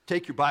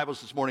take your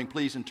Bibles this morning,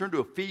 please, and turn to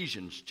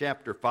Ephesians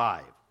chapter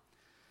 5.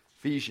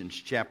 Ephesians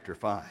chapter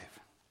 5.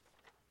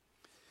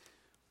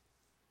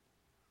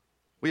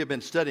 We have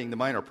been studying the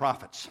minor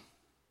prophets.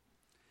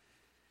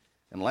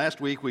 And last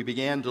week we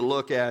began to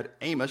look at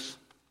Amos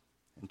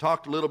and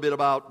talked a little bit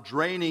about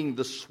draining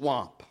the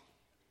swamp.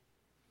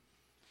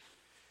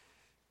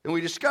 And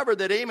we discovered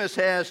that Amos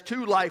has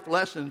two life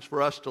lessons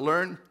for us to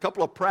learn, a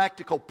couple of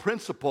practical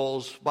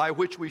principles by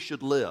which we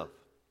should live.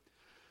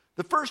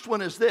 The first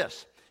one is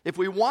this: if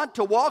we want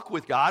to walk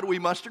with God, we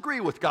must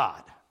agree with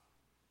God.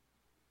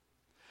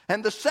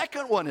 And the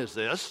second one is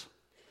this: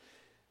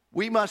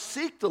 we must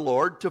seek the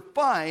Lord to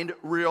find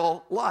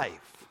real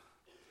life.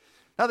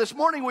 Now this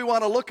morning we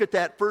want to look at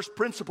that first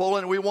principle,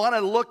 and we want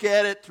to look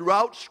at it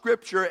throughout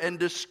Scripture and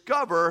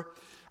discover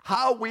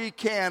how we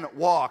can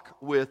walk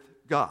with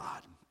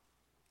God.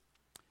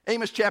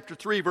 Amos chapter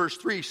 3 verse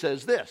 3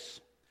 says this: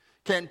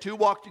 can two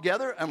walk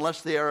together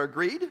unless they are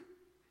agreed?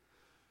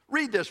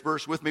 Read this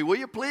verse with me, will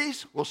you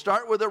please? We'll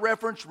start with a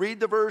reference,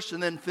 read the verse,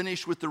 and then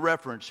finish with the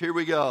reference. Here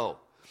we go.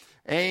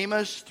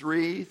 Amos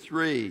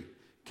 3:3.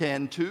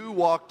 Can two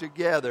walk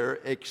together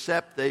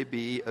except they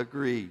be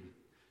agreed?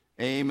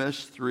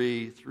 Amos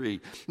 3:3.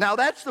 Now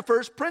that's the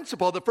first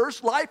principle, the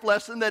first life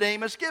lesson that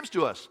Amos gives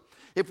to us.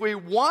 If we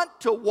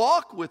want to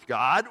walk with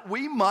God,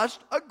 we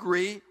must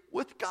agree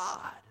with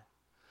God.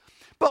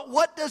 But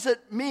what does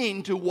it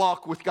mean to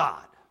walk with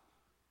God?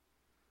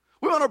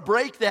 We want to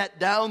break that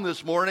down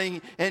this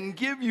morning and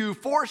give you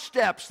 4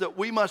 steps that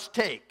we must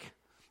take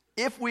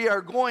if we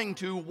are going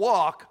to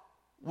walk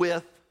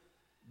with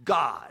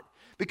God.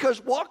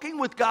 Because walking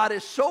with God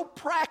is so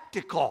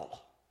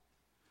practical.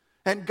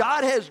 And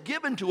God has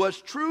given to us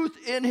truth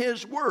in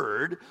His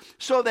Word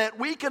so that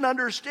we can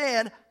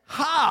understand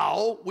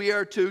how we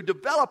are to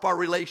develop our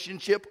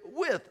relationship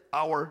with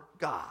our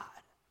God.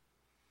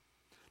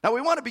 Now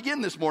we want to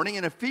begin this morning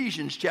in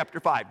Ephesians chapter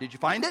 5. Did you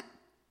find it?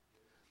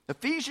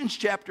 Ephesians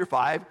chapter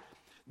 5.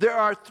 There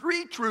are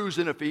 3 truths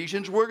in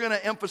Ephesians. We're going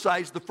to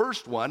emphasize the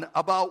first one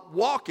about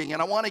walking,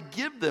 and I want to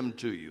give them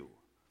to you.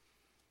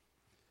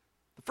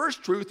 The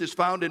first truth is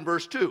found in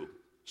verse 2.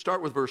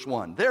 Start with verse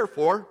 1.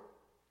 Therefore,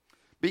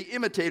 be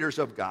imitators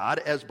of God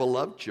as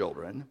beloved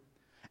children,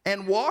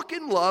 and walk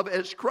in love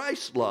as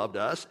Christ loved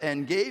us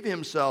and gave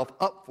Himself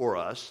up for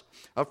us,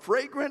 a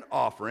fragrant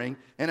offering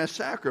and a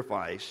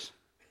sacrifice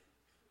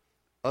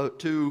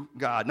to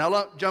God.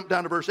 Now jump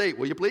down to verse 8,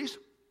 will you please?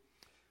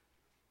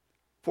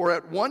 For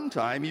at one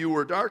time you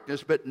were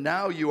darkness, but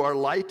now you are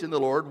light in the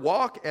Lord.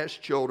 Walk as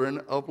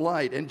children of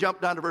light. And jump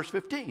down to verse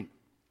 15.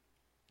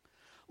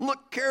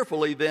 Look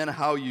carefully then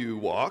how you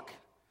walk,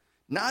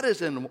 not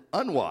as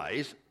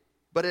unwise,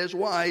 but as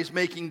wise,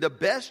 making the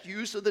best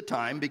use of the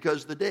time,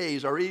 because the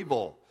days are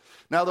evil.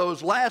 Now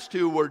those last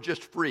 2 were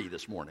just free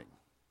this morning.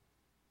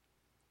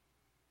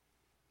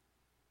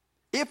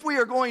 If we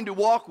are going to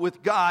walk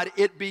with God,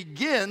 it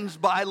begins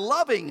by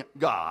loving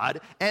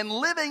God and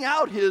living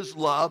out His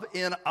love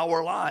in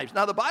our lives.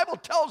 Now, the Bible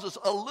tells us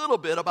a little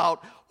bit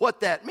about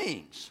what that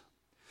means.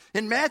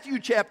 In Matthew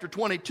chapter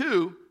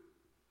 22,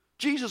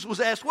 Jesus was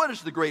asked, what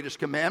is the greatest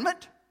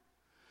commandment?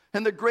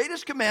 And the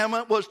greatest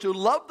commandment was to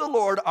love the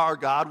Lord our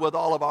God with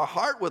all of our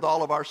heart, with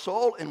all of our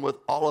soul, and with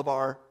all of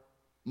our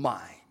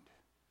mind.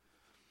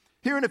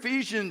 Here in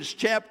Ephesians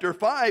chapter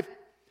 5,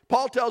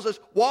 Paul tells us,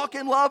 walk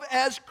in love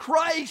as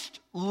Christ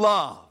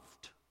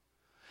loved.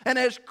 And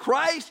as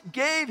Christ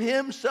gave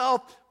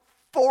Himself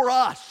for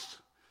us.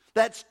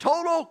 That's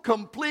total,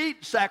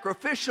 complete,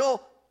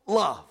 sacrificial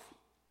love.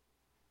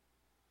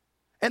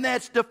 And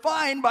that's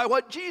defined by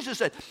what Jesus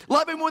said.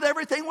 Love Him with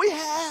everything we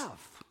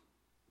have.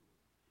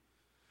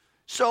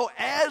 So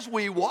as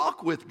we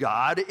walk with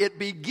God, it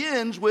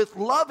begins with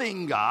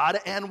loving God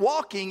and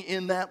walking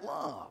in that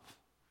love.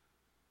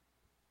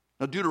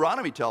 Now,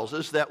 Deuteronomy tells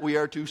us that we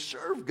are to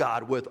serve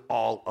God with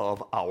all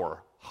of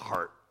our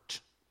heart.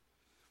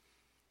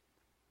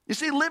 You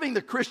see, living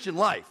the Christian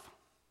life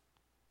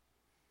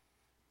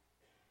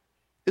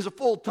is a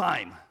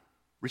full-time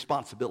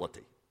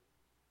responsibility.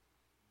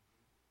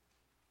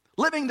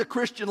 Living the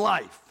Christian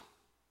life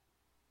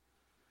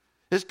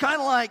is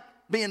kind of like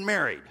being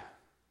married.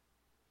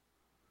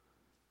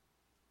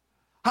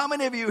 How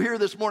many of you here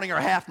this morning are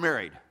half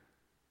married?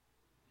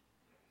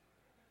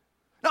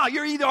 No,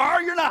 you're either are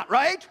or you're not,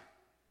 right?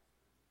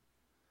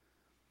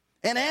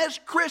 And as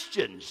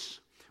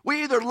Christians,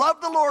 we either love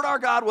the Lord our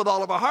God with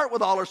all of our heart,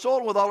 with all our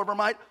soul, with all of our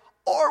might,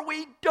 or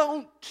we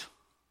don't.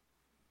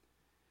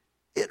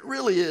 It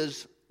really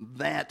is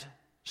that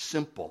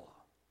simple.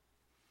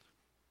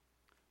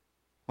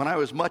 When I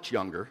was much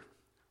younger,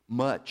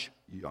 I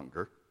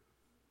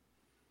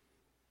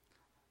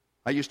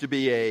used to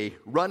be a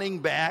running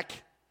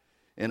back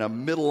and a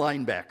middle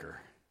linebacker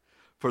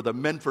for the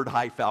Menford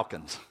High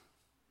Falcons.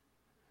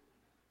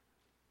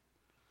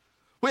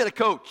 We had a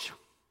coach.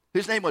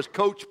 His name was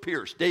Coach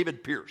Pierce,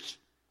 David Pierce.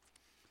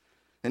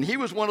 And he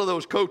was one of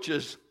those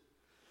coaches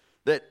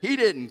that he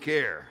didn't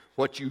care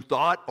what you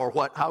thought or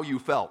how you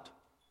felt.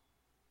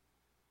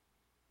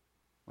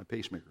 My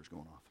pacemaker's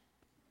going off.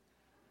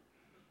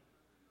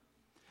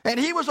 And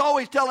he was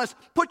always telling us,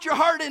 put your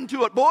heart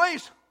into it,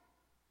 boys.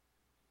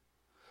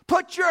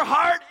 Put your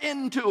heart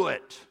into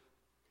it.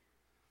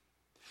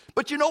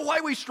 But you know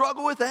why we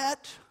struggle with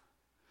that?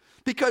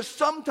 Because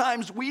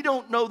sometimes we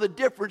don't know the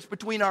difference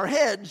between our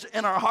heads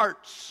and our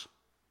hearts.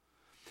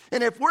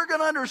 And if we're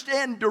going to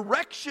understand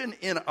direction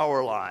in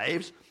our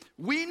lives,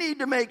 we need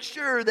to make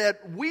sure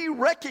that we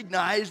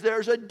recognize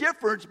there's a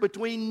difference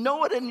between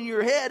knowing it in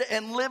your head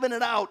and living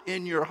it out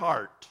in your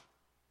heart.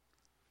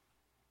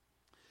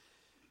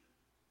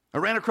 I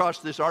ran across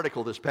this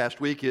article this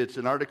past week. It's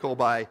an article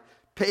by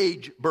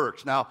Paige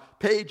Burks. Now,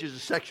 Paige is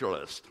a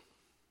sexualist.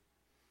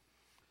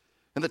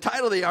 And the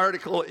title of the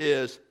article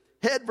is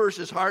Head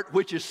versus Heart,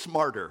 which is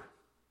smarter?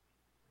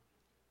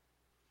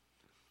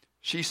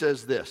 She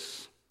says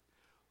this: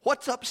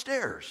 what's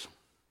upstairs?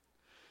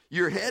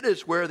 Your head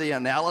is where the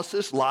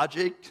analysis,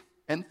 logic,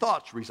 and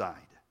thoughts reside.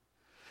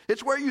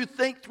 It's where you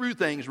think through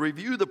things,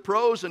 review the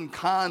pros and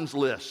cons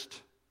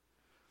list.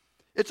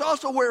 It's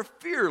also where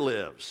fear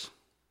lives.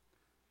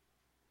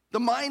 The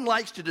mind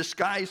likes to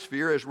disguise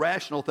fear as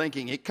rational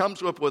thinking. It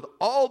comes up with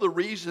all the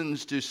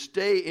reasons to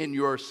stay in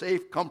your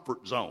safe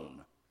comfort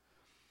zone.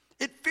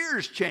 It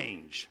fears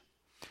change.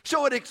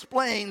 So it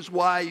explains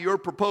why your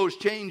proposed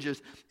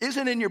changes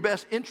isn't in your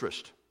best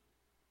interest.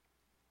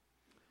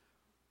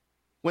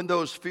 When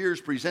those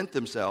fears present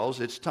themselves,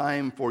 it's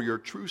time for your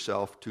true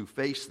self to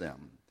face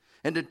them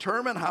and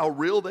determine how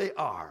real they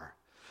are.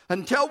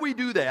 Until we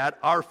do that,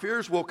 our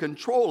fears will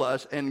control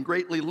us and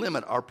greatly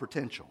limit our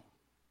potential.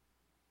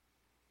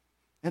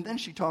 And then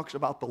she talks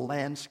about the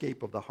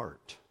landscape of the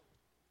heart.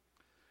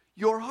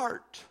 Your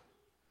heart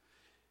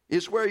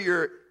is where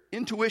your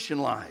intuition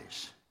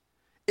lies.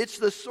 It's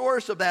the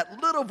source of that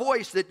little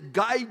voice that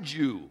guides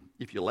you,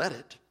 if you let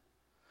it.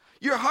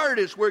 Your heart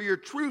is where your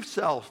true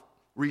self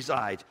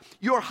resides,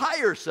 your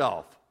higher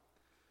self,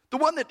 the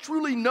one that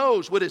truly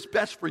knows what is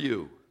best for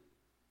you.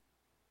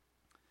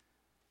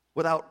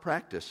 Without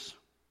practice,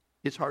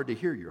 it's hard to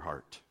hear your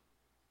heart.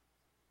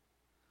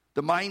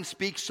 The mind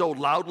speaks so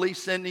loudly,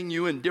 sending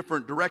you in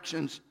different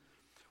directions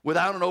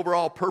without an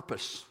overall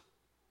purpose.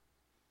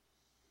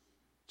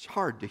 It's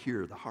hard to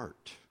hear the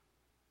heart.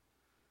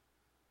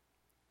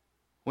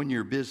 When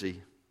you're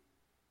busy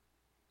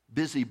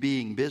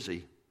being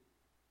busy,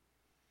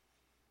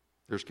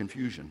 there's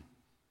confusion.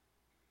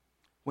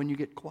 When you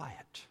get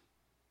quiet,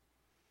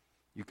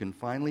 you can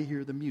finally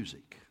hear the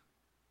music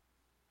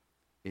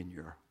in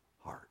your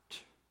heart.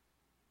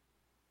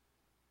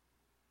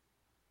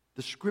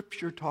 The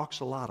scripture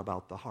talks a lot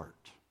about the heart.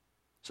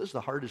 It says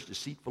the heart is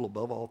deceitful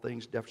above all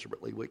things,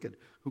 desperately wicked.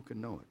 Who can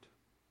know it?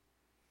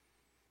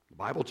 The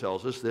Bible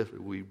tells us that if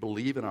we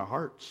believe in our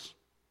hearts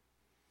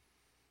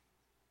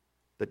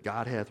that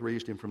God hath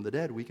raised him from the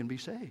dead, we can be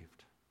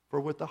saved. For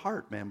with the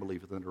heart man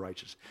believeth unto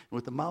righteousness, and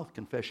with the mouth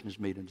confession is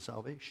made unto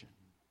salvation.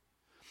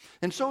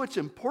 And so it's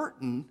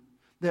important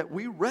that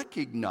we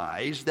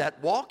recognize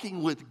that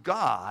walking with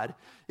God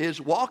is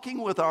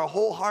walking with our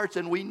whole hearts,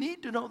 and we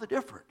need to know the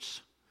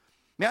difference.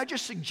 May I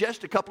just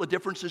suggest a couple of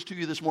differences to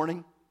you this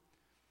morning?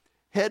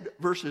 Head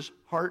versus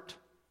heart.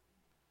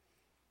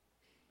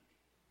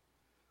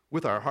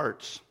 With our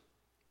hearts,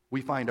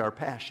 we find our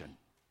passion.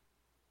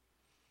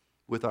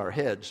 With our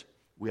heads,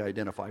 we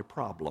identify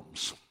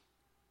problems.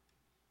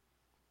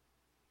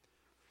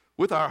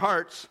 With our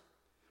hearts,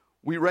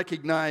 we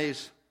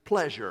recognize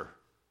pleasure.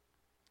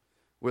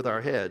 With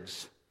our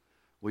heads,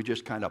 we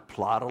just kind of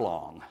plod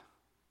along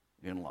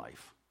in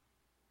life.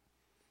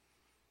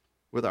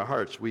 With our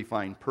hearts, we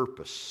find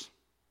purpose.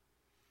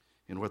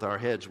 And with our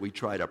heads, we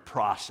try to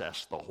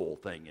process the whole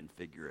thing and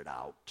figure it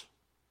out.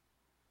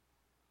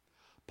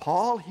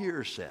 Paul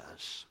here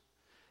says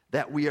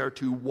that we are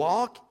to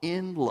walk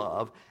in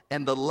love,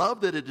 and the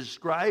love that is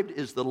described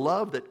is the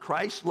love that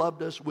Christ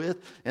loved us with,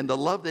 and the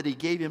love that he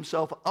gave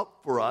himself up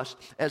for us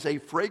as a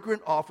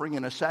fragrant offering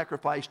and a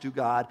sacrifice to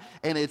God.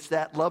 And it's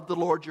that love the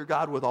Lord your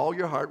God with all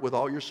your heart, with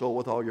all your soul,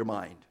 with all your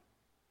mind.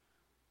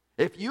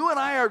 If you and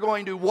I are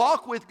going to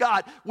walk with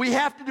God, we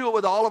have to do it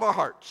with all of our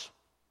hearts.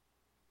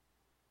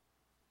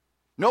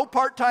 No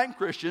part-time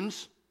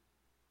Christians.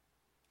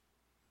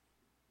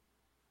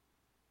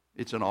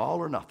 It's an all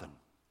or nothing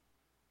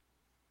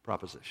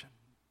proposition.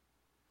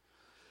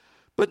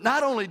 But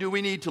not only do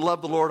we need to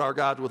love the Lord our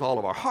God with all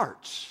of our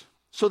hearts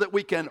so that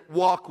we can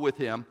walk with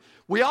him,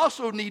 we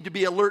also need to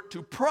be alert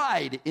to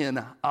pride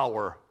in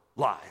our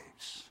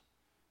lives.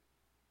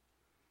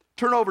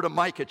 Turn over to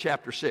Micah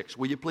chapter 6,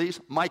 will you please?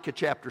 Micah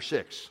chapter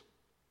 6.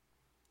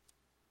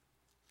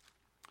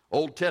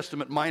 Old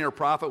Testament minor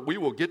prophet. We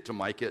will get to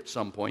Micah at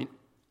some point.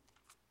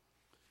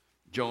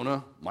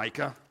 Jonah,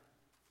 Micah,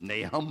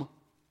 Nahum.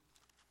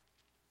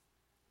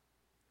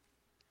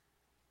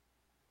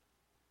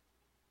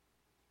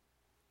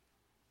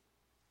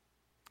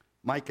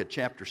 Micah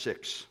chapter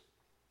 6.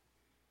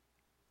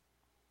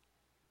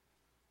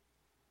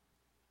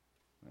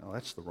 Well,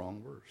 that's the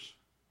wrong verse.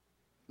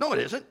 No, it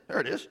isn't. There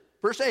it is.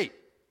 Verse 8.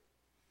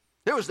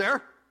 It was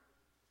there.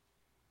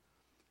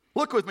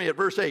 Look with me at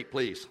verse 8,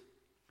 please.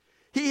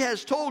 He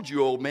has told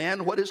you, O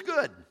man, what is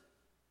good.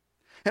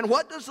 And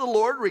what does the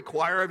Lord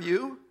require of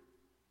you?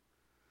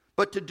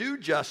 But to do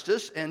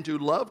justice and to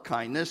love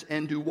kindness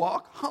and to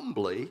walk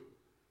humbly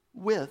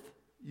with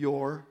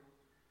your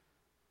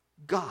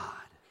God.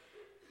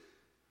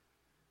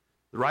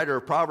 The writer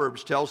of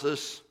Proverbs tells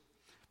us,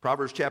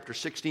 Proverbs chapter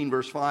 16,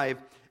 verse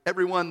 5,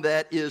 everyone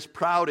that is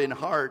proud in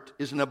heart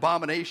is an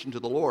abomination to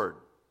the Lord.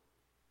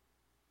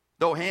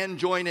 Though hand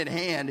join in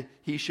hand,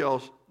 he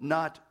shall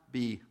not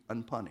be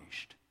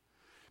unpunished.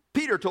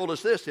 Peter told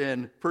us this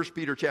in 1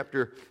 Peter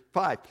chapter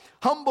 5.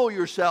 Humble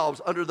yourselves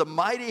under the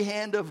mighty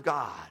hand of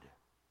God,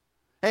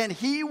 and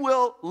he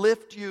will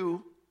lift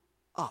you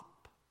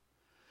up.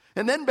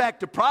 And then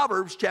back to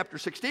Proverbs chapter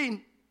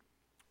 16,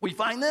 we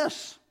find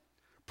this.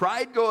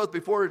 Pride goeth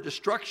before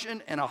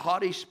destruction, and a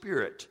haughty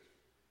spirit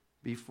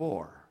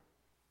before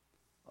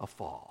a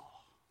fall.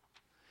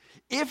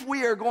 If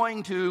we are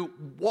going to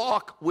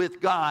walk with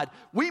God,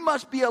 we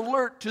must be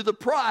alert to the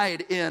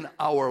pride in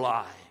our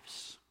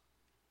lives.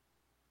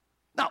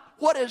 Now,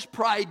 what does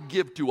pride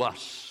give to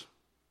us?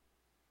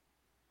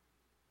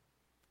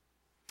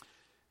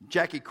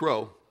 Jackie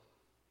Crow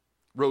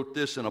wrote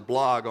this in a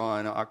blog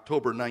on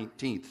October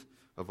 19th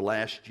of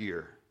last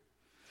year.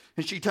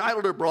 And she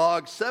titled her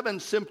blog, 7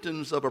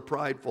 Symptoms of a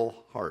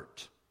Prideful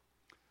Heart.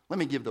 Let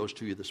me give those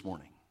to you this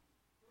morning.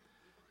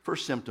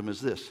 First symptom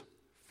is this,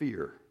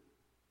 fear.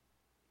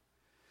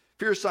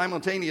 Fear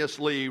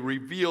simultaneously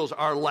reveals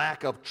our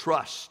lack of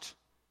trust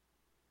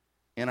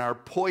and our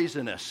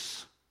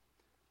poisonous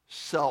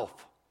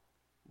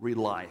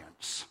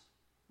self-reliance.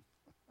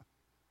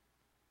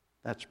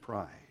 That's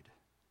pride.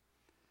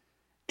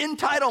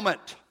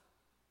 Entitlement.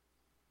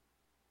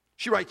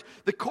 She writes,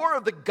 the core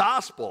of the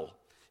gospel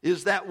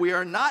is that we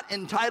are not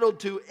entitled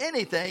to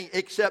anything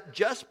except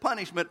just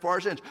punishment for our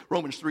sins.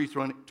 Romans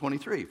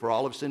 3:23, for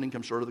all have sinned and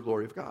come short of the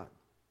glory of God.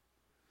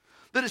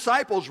 The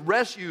disciples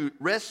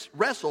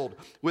wrestled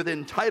with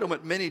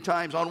entitlement many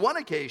times. On one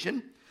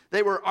occasion,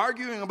 they were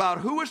arguing about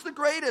who was the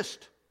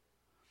greatest.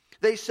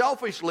 They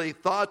selfishly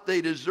thought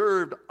they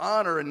deserved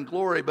honor and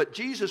glory, but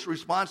Jesus'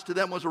 response to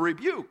them was a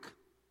rebuke.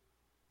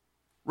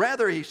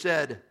 Rather, he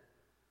said,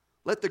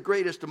 let the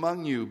greatest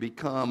among you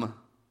become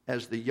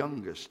as the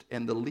youngest,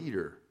 and the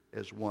leader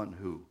as one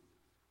who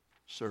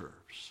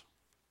serves.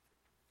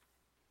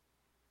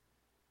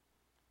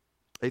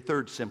 A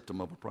third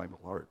symptom of a prideful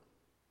heart,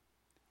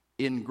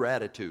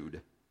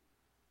 ingratitude.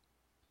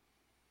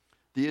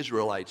 The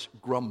Israelites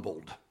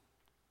grumbled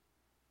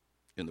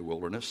in the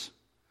wilderness.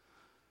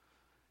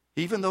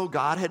 Even though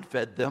God had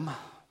fed them,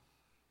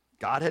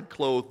 God had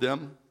clothed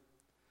them,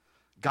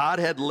 God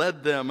had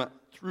led them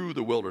through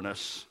the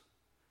wilderness,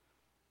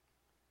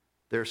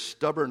 their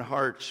stubborn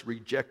hearts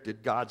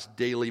rejected God's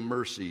daily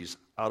mercies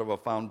out of a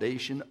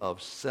foundation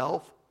of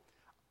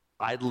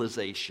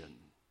self-idolization.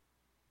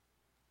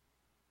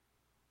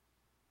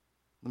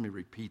 Let me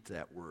repeat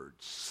that word,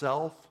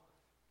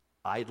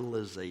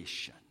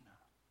 self-idolization.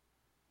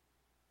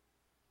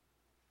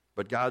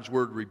 But God's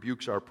word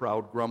rebukes our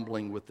proud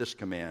grumbling with this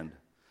command.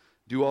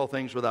 Do all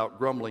things without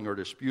grumbling or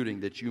disputing,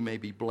 that you may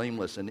be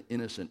blameless and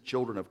innocent,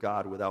 children of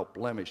God without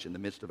blemish in the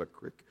midst of a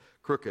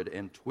crooked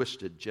and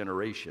twisted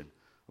generation,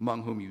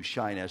 among whom you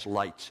shine as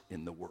lights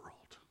in the world.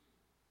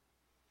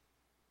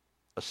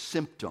 A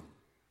symptom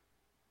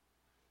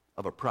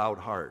of a proud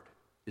heart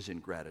is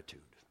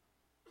ingratitude.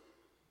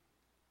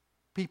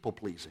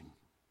 People-pleasing.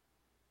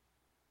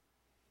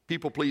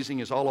 People-pleasing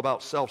is all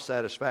about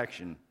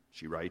self-satisfaction,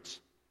 she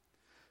writes.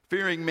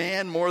 Fearing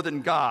man more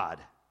than God,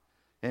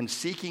 and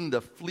seeking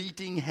the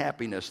fleeting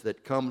happiness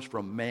that comes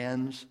from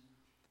man's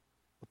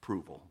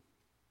approval.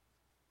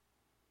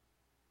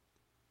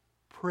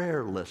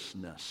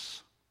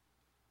 Prayerlessness.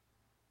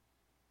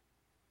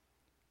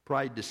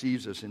 Pride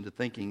deceives us into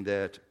thinking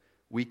that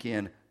we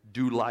can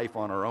do life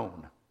on our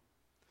own,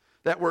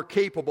 that we're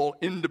capable,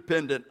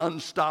 independent,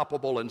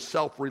 unstoppable, and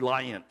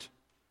self-reliant.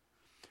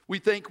 We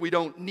think we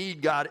don't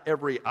need God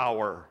every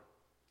hour,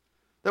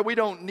 that we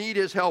don't need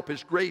His help,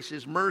 His grace,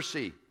 His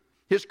mercy,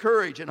 His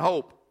courage and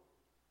hope.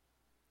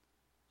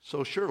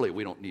 So surely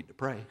we don't need to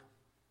pray.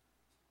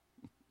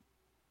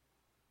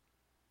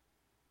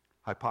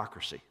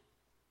 Hypocrisy.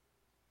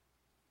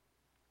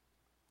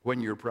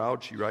 When you're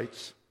proud, she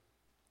writes,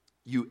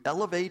 you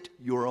elevate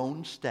your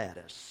own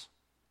status,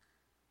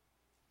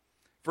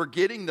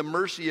 forgetting the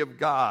mercy of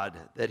God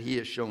that He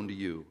has shown to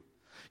you.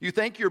 You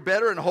think you're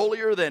better and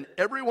holier than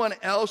everyone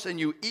else, and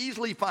you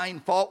easily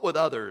find fault with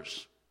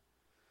others.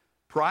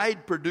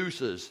 Pride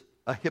produces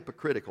a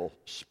hypocritical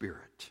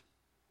spirit.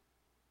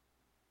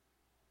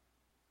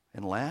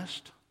 And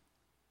last,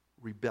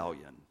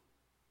 rebellion.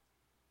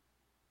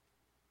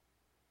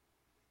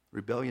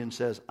 Rebellion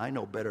says, I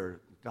know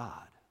better than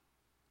God.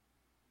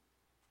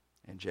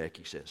 And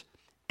Jackie says,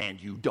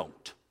 and you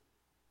don't.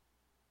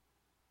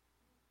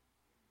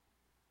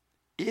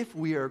 If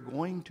we are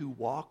going to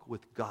walk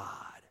with God,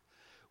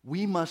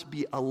 we must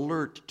be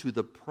alert to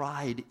the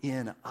pride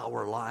in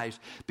our lives,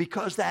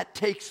 because that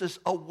takes us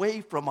away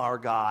from our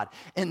God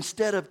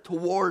instead of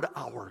toward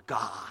our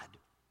God.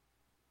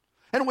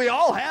 And we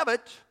all have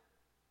it.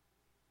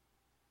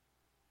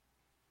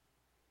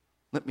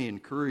 Let me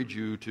encourage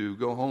you to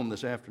go home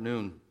this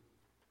afternoon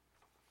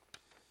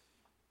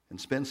and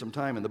spend some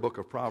time in the book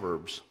of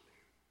Proverbs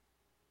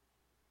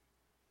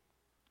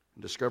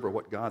and discover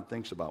what God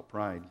thinks about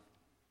pride.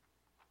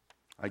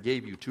 I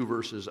gave you 2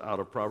 verses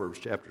out of Proverbs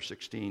chapter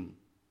 16.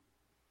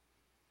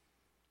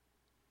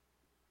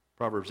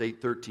 Proverbs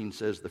 8:13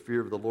 says, "The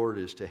fear of the Lord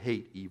is to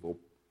hate evil,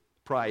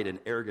 pride and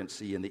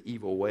arrogancy in the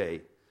evil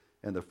way,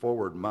 and the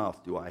forward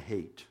mouth do I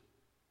hate."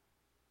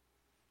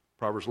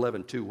 Proverbs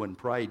 11:2, "When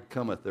pride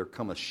cometh, there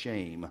cometh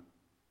shame."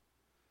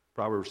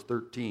 Proverbs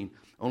 13,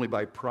 "Only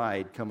by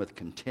pride cometh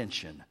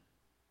contention."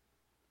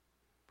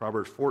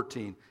 Proverbs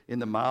 14, "In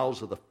the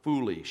mouths of the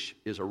foolish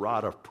is a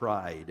rod of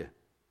pride."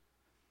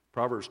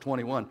 Proverbs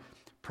 21,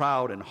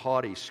 "Proud and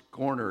haughty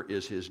scorner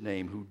is his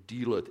name, who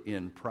dealeth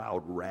in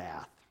proud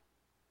wrath."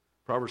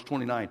 Proverbs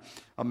 29,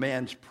 "A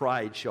man's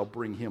pride shall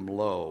bring him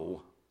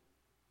low."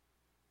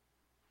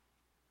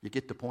 You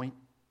get the point?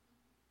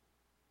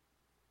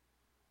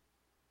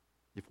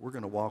 If we're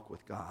going to walk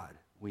with God,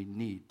 we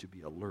need to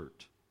be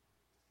alert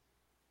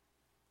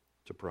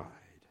to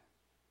pride.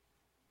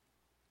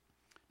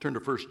 Turn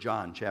to 1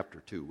 John chapter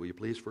 2, will you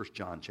please? 1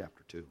 John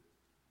chapter 2.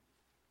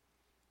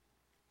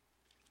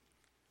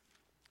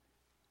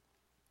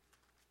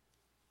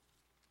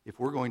 If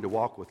we're going to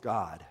walk with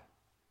God,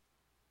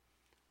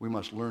 we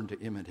must learn to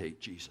imitate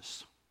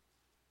Jesus.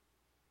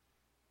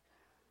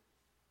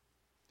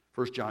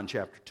 1 John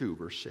chapter 2,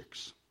 verse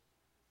 6.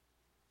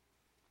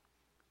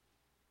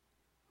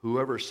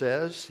 "Whoever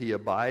says he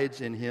abides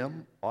in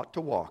him ought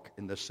to walk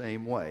in the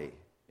same way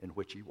in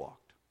which he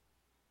walked."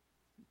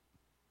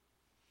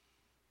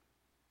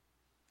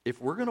 If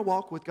we're going to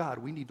walk with God,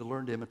 we need to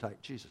learn to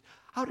imitate Jesus.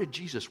 How did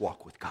Jesus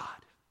walk with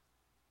God?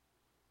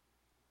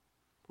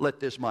 "Let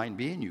this mind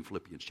be in you,"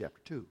 Philippians chapter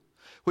 2,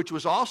 "which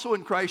was also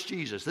in Christ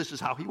Jesus." This is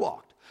how he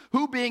walked.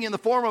 "Who being in the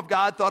form of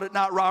God thought it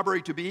not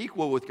robbery to be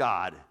equal with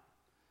God,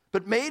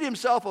 but made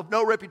himself of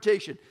no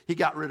reputation." He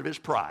got rid of his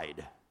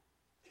pride.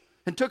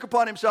 "And took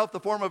upon himself the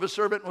form of a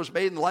servant and was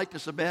made in the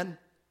likeness of men.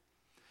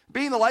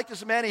 Being the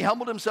likeness of man, he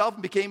humbled himself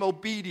and became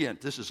obedient."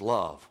 This is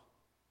love.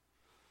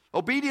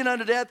 "Obedient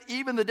unto death,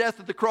 even the death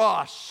of the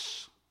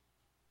cross."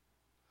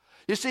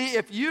 You see,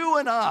 if you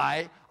and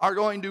I are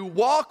going to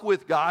walk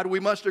with God, we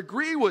must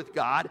agree with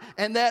God,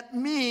 and that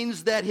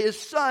means that his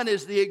Son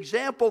is the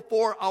example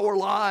for our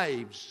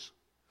lives.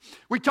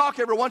 We talk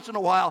every once in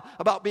a while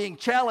about being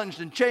challenged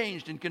and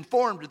changed and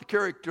conformed to the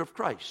character of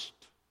Christ.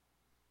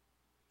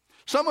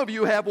 Some of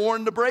you have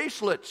worn the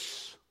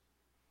bracelets.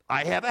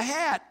 I have a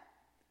hat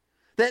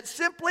that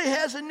simply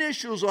has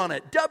initials on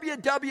it,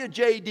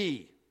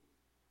 WWJD.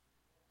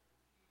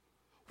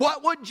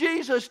 What would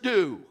Jesus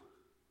do?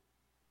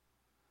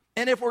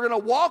 And if we're going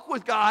to walk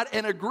with God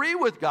and agree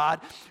with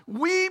God,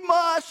 we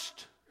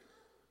must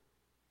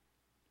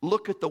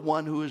look at the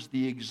one who is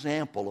the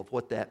example of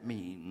what that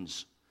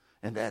means,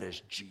 and that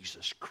is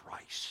Jesus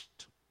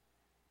Christ.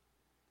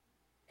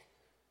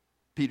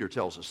 Peter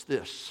tells us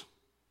this,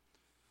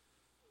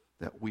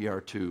 that we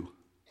are to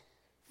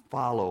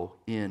follow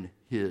in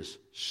his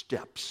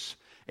steps.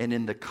 And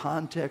in the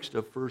context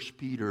of 1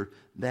 Peter,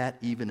 that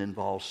even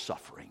involves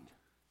suffering.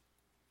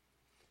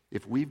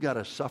 If we've got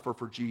to suffer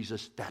for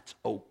Jesus, that's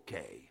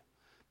okay,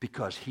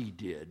 because he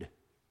did.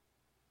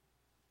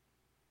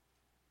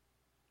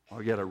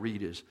 All you got to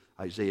read is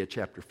Isaiah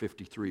chapter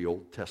 53,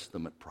 Old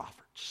Testament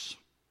prophets.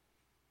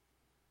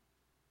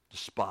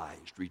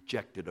 Despised,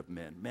 rejected of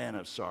men, man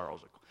of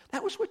sorrows.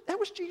 That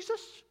was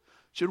Jesus.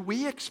 Should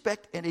we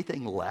expect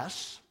anything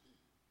less?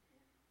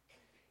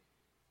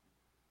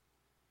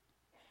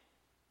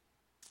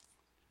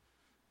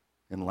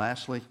 And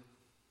lastly,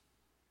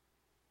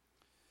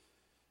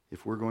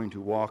 if we're going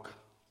to walk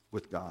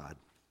with God,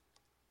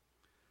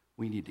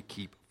 we need to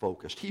keep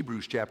focused.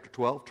 Hebrews chapter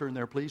 12, turn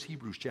there please,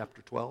 Hebrews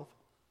chapter 12.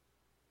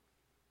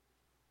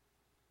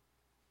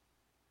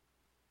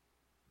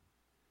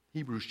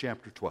 Hebrews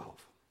chapter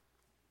 12.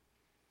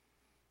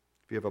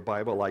 If you have a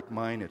Bible like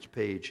mine, it's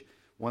page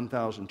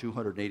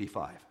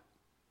 1285.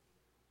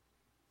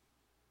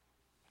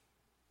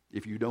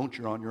 If you don't,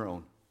 you're on your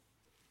own.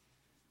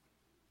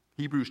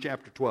 Hebrews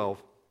chapter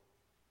 12.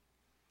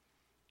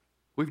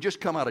 We've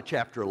just come out of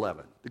chapter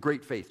 11, the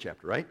great faith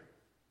chapter, right?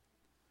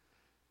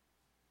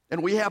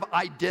 And we have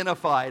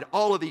identified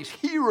all of these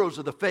heroes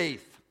of the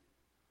faith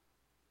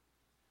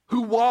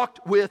who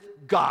walked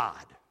with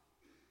God.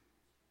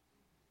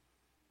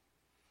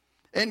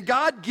 And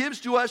God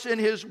gives to us in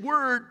his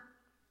word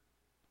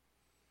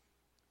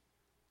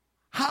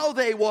how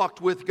they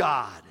walked with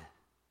God.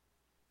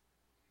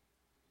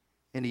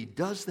 And he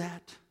does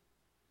that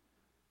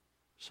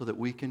so that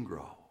we can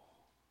grow.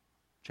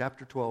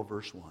 Chapter 12,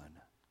 verse 1.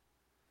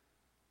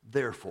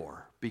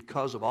 Therefore,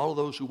 because of all of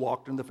those who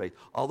walked in the faith,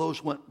 all those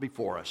who went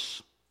before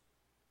us,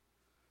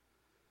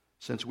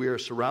 since we are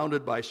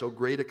surrounded by so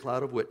great a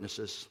cloud of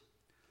witnesses,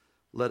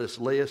 let us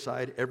lay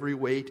aside every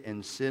weight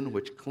and sin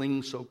which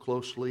clings so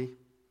closely,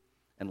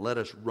 and let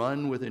us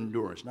run with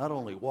endurance. Not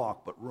only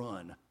walk, but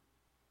run.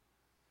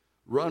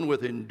 Run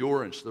with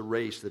endurance the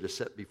race that is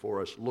set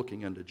before us,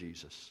 looking unto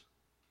Jesus,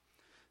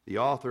 the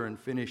author and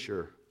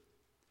finisher,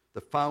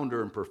 the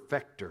founder and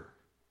perfecter,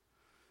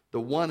 the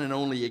one and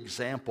only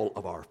example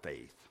of our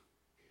faith,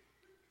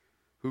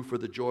 who for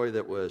the joy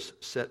that was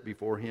set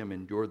before him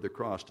endured the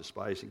cross,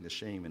 despising the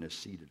shame, and is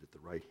seated at the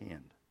right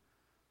hand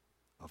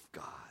of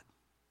God.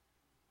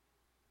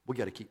 We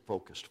got to keep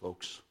focused,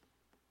 folks.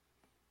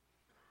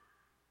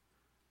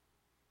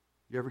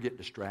 You ever get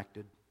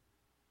distracted?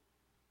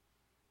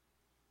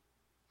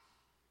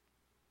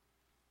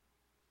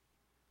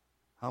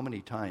 How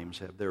many times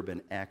have there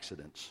been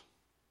accidents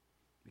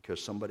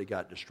because somebody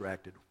got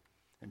distracted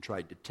and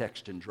tried to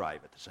text and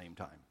drive at the same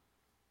time?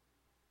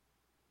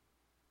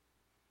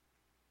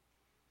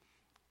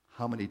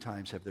 How many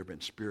times have there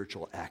been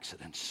spiritual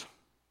accidents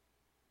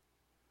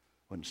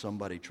when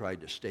somebody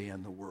tried to stay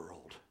in the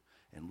world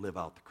and live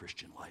out the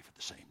Christian life at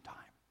the same time?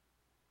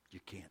 You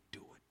can't do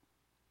it.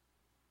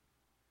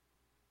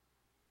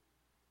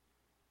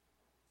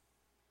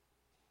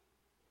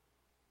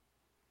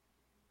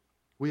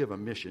 We have a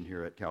mission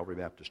here at Calvary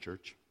Baptist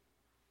Church.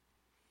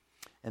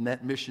 And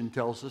that mission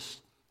tells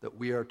us that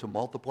we are to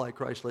multiply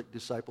Christ-like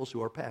disciples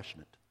who are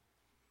passionate.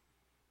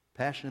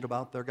 Passionate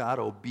about their God,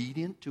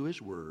 obedient to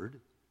his word,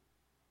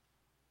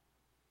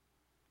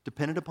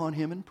 dependent upon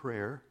him in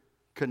prayer,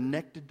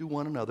 connected to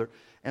one another,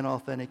 and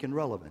authentic and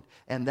relevant.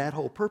 And that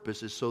whole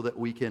purpose is so that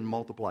we can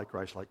multiply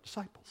Christ-like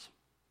disciples.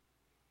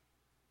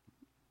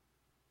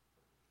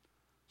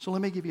 So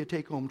let me give you a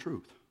take-home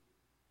truth.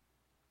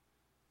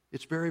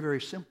 It's very, very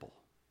simple.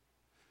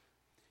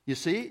 You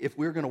see, if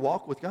we're going to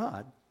walk with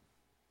God,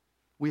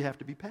 we have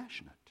to be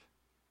passionate.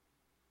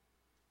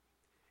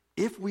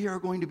 If we are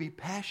going to be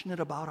passionate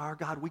about our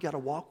God, we got to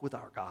walk with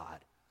our God.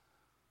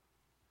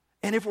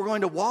 And if we're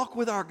going to walk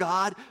with our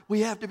God,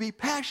 we have to be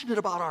passionate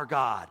about our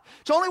God.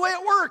 It's the only way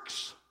it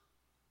works.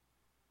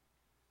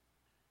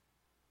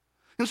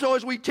 And so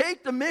as we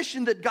take the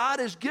mission that God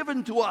has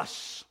given to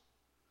us,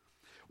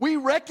 we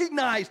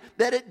recognize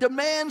that it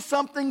demands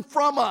something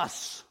from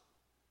us.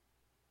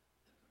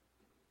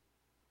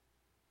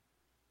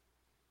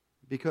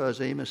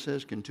 Because Amos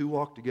says, can two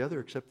walk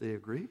together except they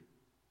agree?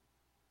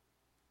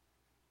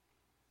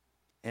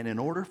 And in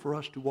order for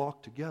us to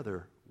walk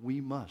together,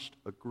 we must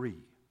agree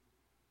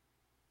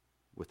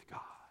with God.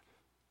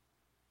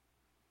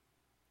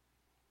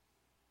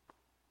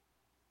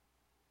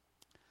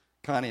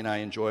 Connie and I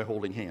enjoy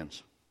holding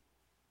hands.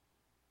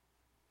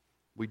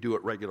 We do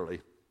it regularly.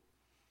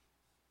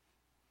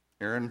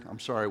 Aaron, I'm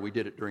sorry we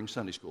did it during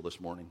Sunday school this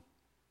morning.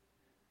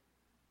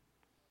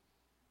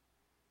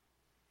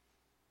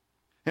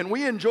 And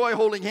we enjoy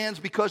holding hands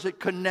because it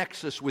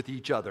connects us with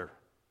each other.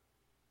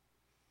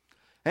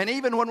 And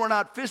even when we're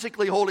not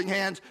physically holding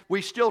hands,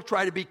 we still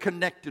try to be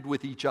connected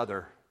with each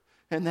other.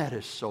 And that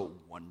is so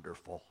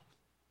wonderful.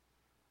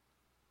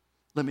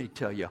 Let me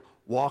tell you,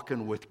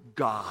 walking with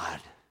God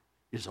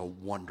is a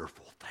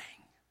wonderful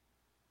thing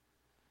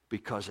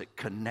because it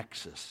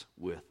connects us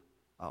with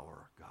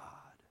our God.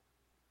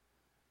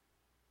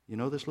 You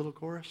know this little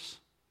chorus?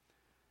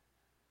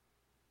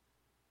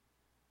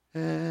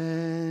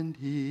 And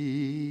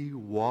he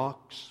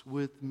walks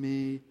with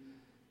me,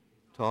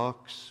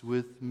 talks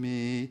with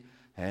me,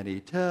 and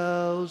he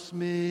tells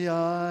me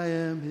I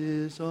am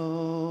his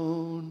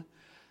own.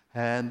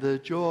 And the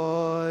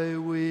joy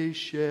we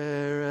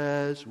share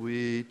as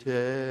we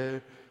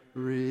tarry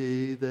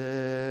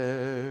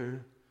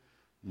there,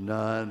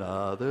 none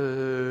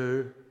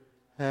other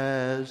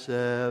has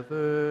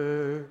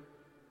ever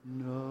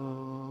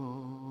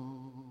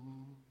known.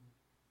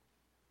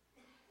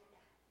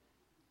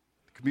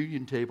 The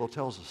communion table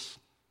tells us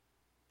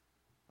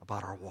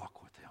about our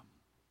walk with him.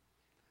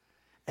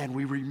 And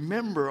we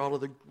remember all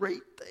of the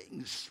great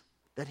things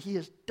that he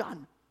has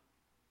done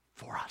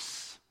for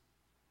us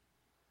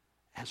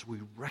as we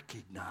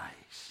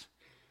recognize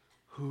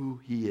who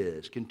he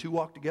is. Can two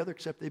walk together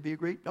except they be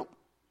agreed? Nope,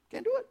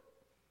 can't do it.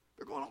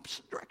 They're going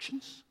opposite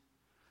directions.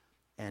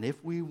 And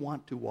if we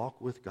want to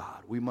walk with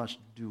God, we must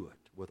do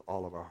it with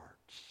all of our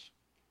hearts.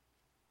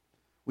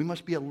 We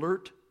must be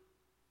alert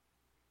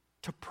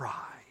to pride.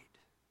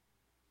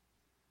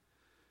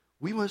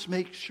 We must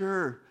make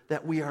sure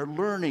that we are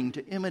learning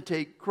to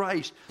imitate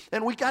Christ.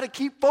 And we got to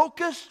keep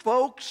focused,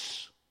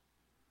 folks.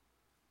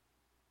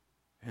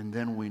 And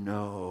then we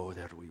know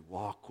that we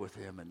walk with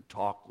him and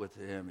talk with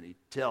him, and he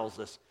tells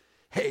us,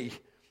 hey,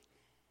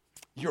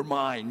 you're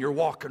mine, you're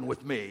walking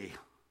with me.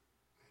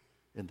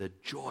 And the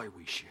joy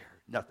we share,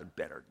 nothing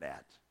better than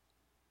that.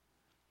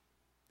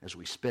 As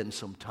we spend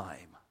some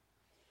time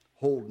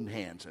holding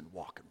hands and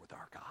walking with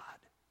our God.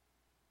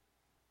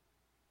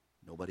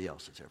 Nobody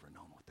else has ever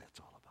known what that's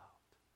all about.